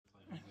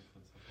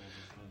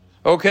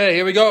Okay,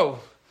 here we go.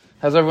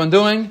 How's everyone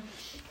doing?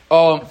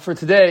 For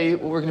today,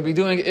 what we're going to be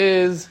doing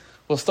is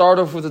we'll start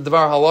off with the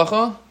Dvar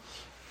Halacha,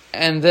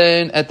 and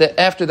then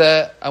after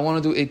that, I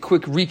want to do a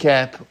quick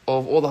recap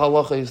of all the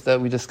halachas that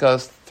we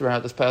discussed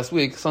throughout this past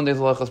week: Sunday's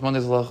halachas,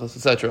 Monday's halachas,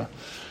 etc.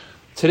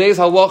 Today's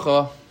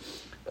halacha.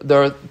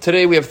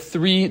 Today we have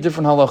three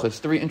different halachas,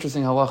 three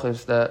interesting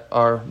halachas that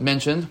are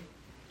mentioned.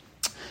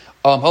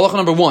 Halacha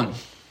number one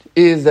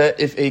is that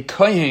if a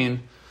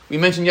kohen, we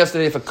mentioned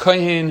yesterday, if a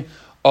kohen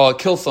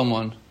kills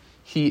someone,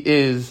 he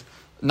is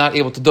not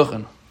able to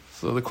duchen.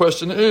 So the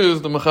question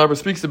is, the Mechaber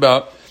speaks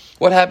about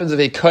what happens if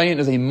a kohen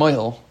is a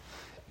mohel,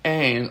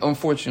 and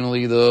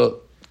unfortunately the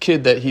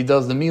kid that he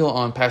does the meal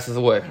on passes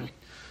away.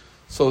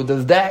 So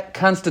does that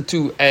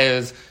constitute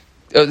as,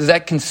 is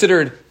that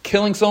considered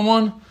killing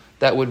someone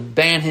that would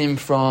ban him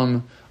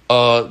from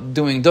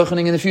doing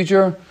duchening in the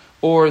future?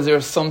 Or is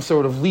there some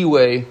sort of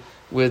leeway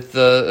with,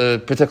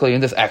 particularly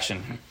in this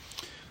action?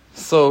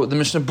 So the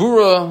Mishnah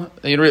Berurah,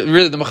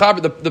 really the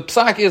Mechaber, the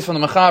psak is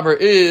from the Mechaber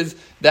is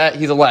that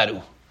he's allowed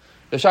to.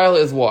 The shaila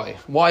is why.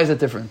 Why is it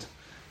different?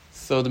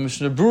 So the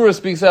Mishnah Berurah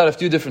speaks out a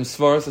few different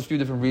svaras, a few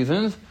different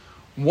reasons.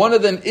 One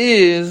of them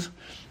is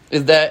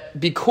that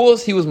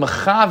because he was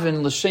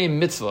mechaven l'shem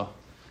mitzvah,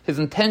 his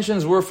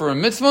intentions were for a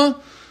mitzvah,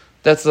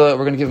 we're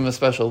going to give him a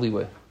special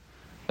leeway.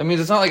 That means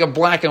it's not like a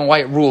black and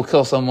white rule: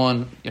 kill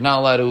someone, you're not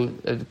allowed to.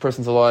 The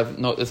person's alive,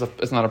 no,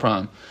 it's not a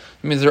problem.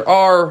 It means there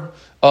are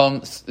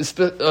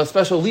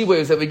special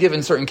leeways that we give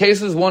in certain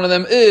cases. One of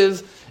them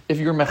is if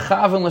you're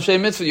mechaven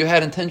l'shem mitzvah, you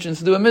had intentions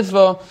to do a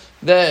mitzvah,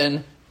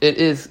 then it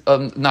is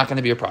not going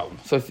to be a problem.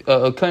 So if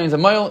a kohen's a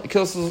male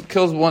kills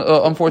one,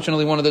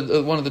 unfortunately one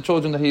of the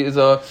children that he is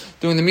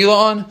doing the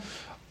milah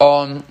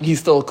on, he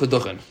still could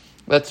duchen.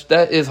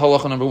 That is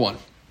halacha number one.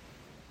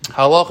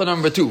 Halacha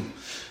number two,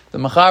 the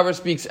Mechaber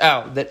speaks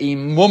out that a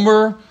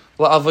mummer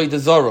la'avodah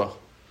zarah,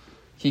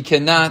 he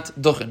cannot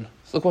duchen.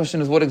 So the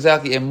question is, what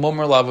exactly a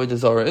mummer la'avodah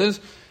zarah is?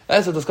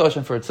 That's a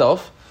discussion for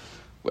itself.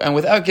 And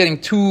without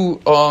getting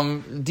too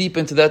deep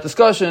into that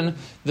discussion,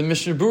 the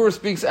Mishnah Berurah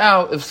speaks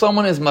out, if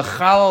someone is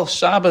machal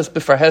Shabbos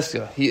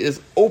b'farhesia, he is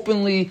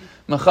openly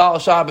machal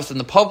Shabbos in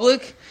the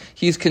public,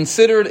 he's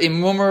considered a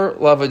mummer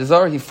la'avodah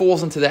zarah. He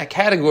falls into that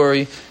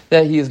category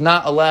that he is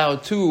not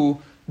allowed to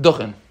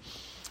duchen.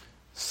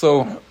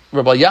 So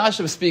Rabbi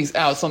Yashiv speaks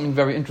out something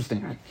very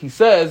interesting. He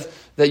says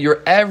that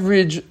your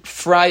average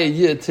Fraya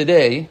Yid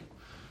today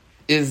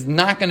is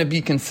not going to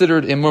be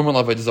considered a murmur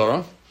l'avodah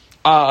zarah.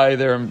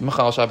 They're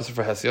Machal Shabbos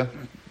for Hesia.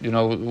 You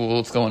know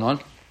what's going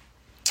on.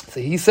 So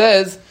he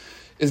says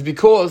is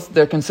because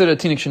they're considered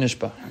tinik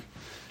shenishpa.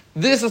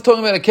 This is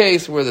talking about a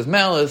case where there's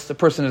malice. The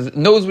person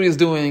knows what he's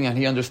doing and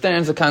he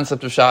understands the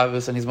concept of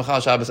Shabbos and he's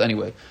Machal Shabbos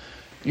anyway.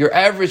 Your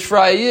average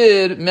Fraya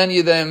Yid, many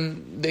of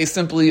them, they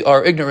simply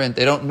are ignorant.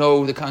 They don't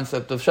know the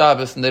concept of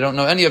Shabbos and they don't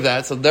know any of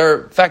that. So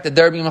the fact that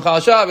they're being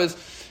Machal Shabbos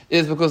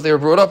is because they were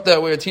brought up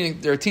that way.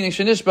 They're tinik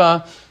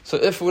shenishba. So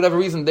if for whatever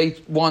reason they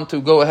want to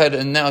go ahead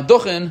and now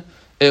duchen,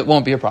 it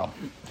won't be a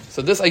problem.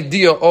 So this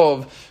idea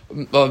of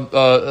mummer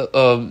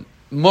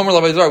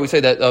l'avodah zarah, we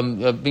say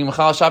that being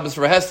machal Shabbos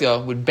for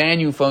Hesia would ban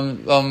you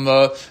from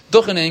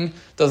duchening,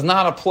 does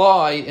not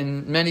apply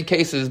in many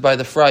cases by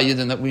the Fraya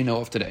Yidden that we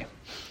know of today.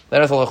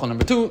 That is halacha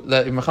number two,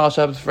 that in machal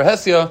Shabbos for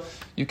Hesia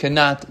you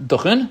cannot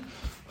duchen.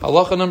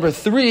 Halacha number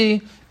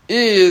three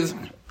is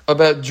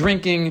about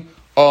drinking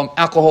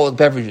alcoholic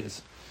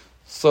beverages.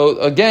 So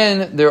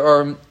again, there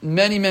are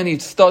many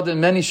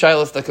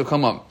shilas that could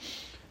come up.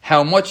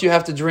 How much you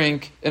have to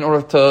drink in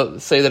order to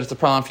say that it's a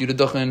problem for you to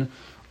duchen.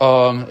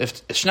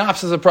 If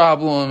schnapps is a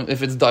problem,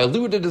 if it's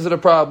diluted, is it a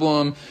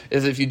problem?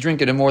 Is if you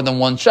drink it in more than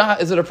one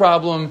shot, is it a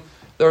problem?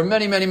 There are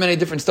many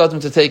different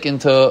stadim to take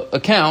into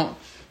account.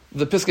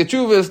 The Piskei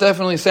Teshuvos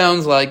definitely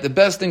sounds like the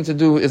best thing to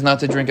do is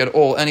not to drink at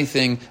all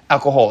anything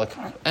alcoholic.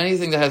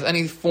 Anything that has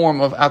any form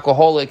of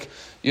alcoholic,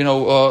 that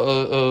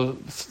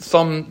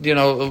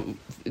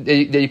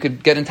you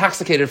could get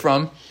intoxicated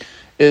from,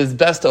 is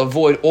best to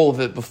avoid all of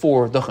it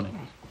before duchening.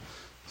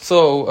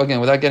 So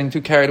again, without getting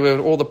too carried away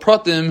with all the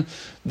pratim,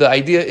 the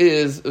idea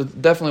is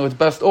definitely what's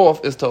best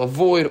off is to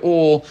avoid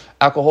all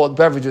alcoholic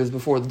beverages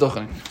before the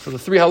duchening. So the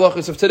three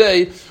halachas of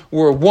today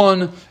were: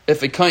 one,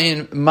 if a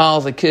kohen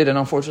mals a kid and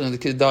unfortunately the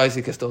kid dies,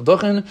 he can still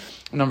duchen.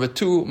 Number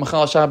two,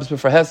 machal Shabbos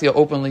b'far hesia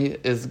openly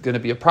is going to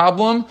be a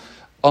problem,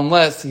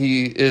 unless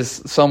he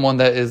is someone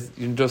that is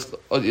just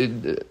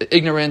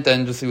ignorant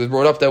and just he was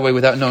brought up that way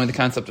without knowing the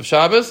concept of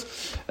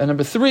Shabbos. And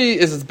number three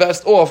is it's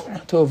best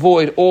off to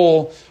avoid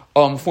all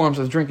forms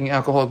of drinking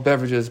alcoholic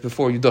beverages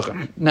before you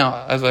duchen.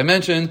 Now, as I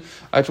mentioned,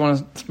 I just want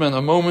to spend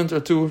a moment or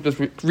two just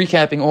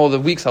recapping all the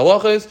week's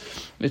halachas.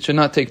 It should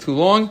not take too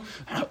long.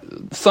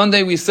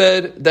 Sunday we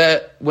said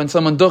that when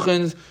someone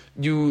duchens,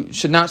 you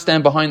should not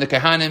stand behind the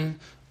kahanim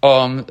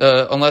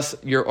unless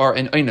you are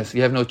in einus.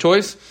 You have no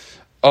choice.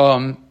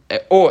 And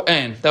that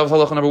was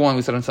halacha number one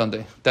we said on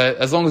Sunday. That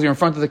as long as you're in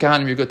front of the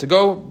kahanim, you're good to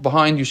go.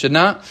 Behind, you should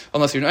not,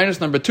 unless you're in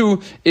einus. Number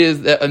two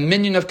is that a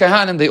minion of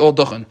kahanim, they all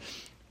duchen.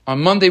 On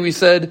Monday, we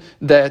said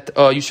that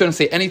you shouldn't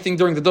say anything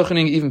during the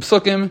duchening, even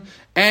psukim.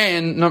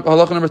 And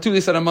halacha number 2,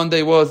 they said on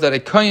Monday, was that a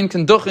kohen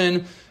can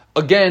duchen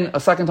again, a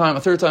second time,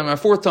 a third time, a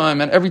fourth time,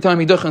 and every time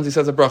he duchens, he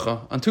says a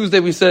bracha. On Tuesday,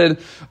 we said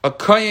a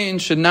kohen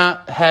should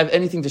not have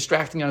anything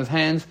distracting on his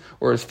hands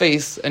or his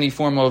face, any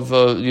form of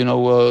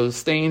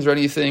stains or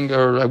anything,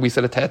 or we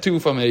said a tattoo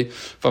from a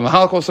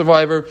Holocaust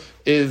survivor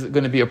is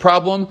going to be a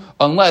problem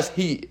unless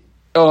he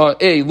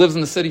A, lives in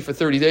the city for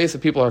 30 days, so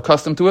people are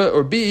accustomed to it,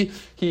 or B,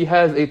 he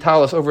has a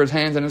talus over his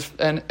hands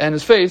and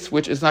his face,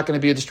 which is not going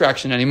to be a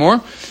distraction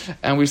anymore.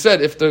 And we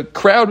said if the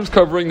crowd was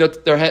covering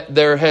their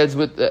heads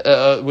with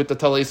the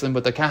talisim,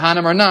 but the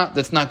kahanim are not,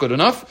 that's not good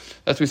enough.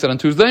 That's what we said on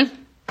Tuesday.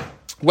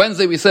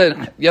 Yesterday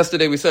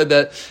we said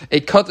that a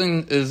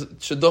katan is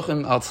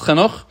sheduchim al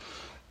tzchenuch,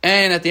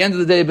 and at the end of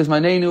the day,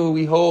 bismanenu,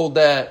 we hold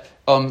that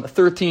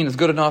 13 is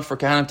good enough for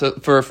katanim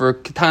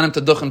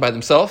to duchen by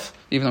themselves,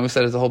 even though we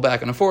said it's a whole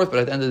back and forth, but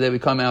at the end of the day we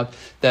come out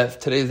that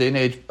today's day and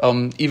age,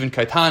 even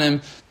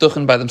kaitanim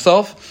duchen by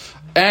themselves.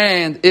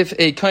 And if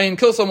a kain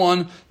kills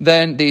someone,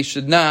 then they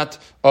should not,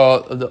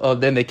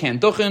 then they can't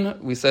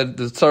duchen. We said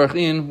the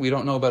tzarachin, we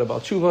don't know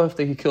about tshuva, if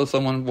they kill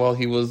someone while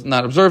he was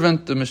not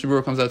observant, the Mishnah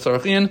Berurah comes out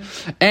tzarachin.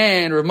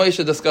 And Rav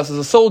Moshe discusses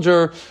a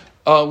soldier.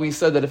 We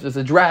said that if there's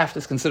a draft,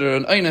 it's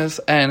considered an einus,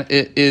 and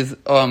it is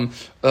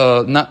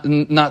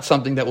not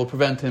something that will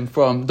prevent him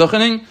from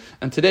duchening.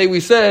 And today we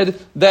said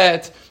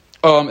that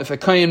if a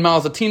kayin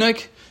mals a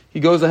tinuk, he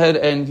goes ahead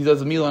and he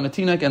does a meal on a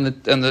tinuk, and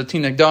the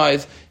tinuk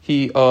dies,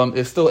 he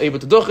is still able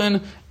to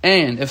duchen.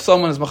 And if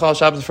someone is machal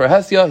Shabbos for a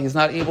hesya, he's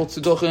not able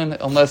to duchen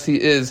unless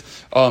he is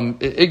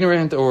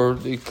ignorant or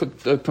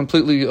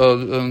completely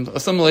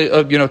assimilate,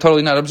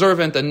 totally not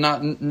observant and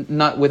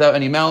not without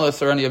any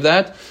malice or any of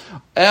that.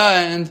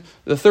 And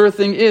the third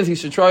thing is he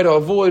should try to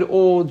avoid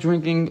all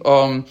drinking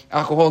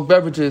alcoholic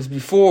beverages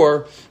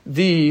before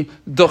the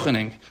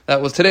duchening.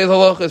 That was today's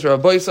halachas.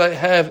 Rabbi Isai,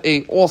 have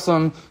a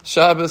awesome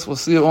Shabbos. We'll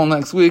see you all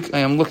next week. I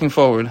am looking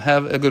forward.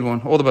 Have a good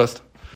one. All the best.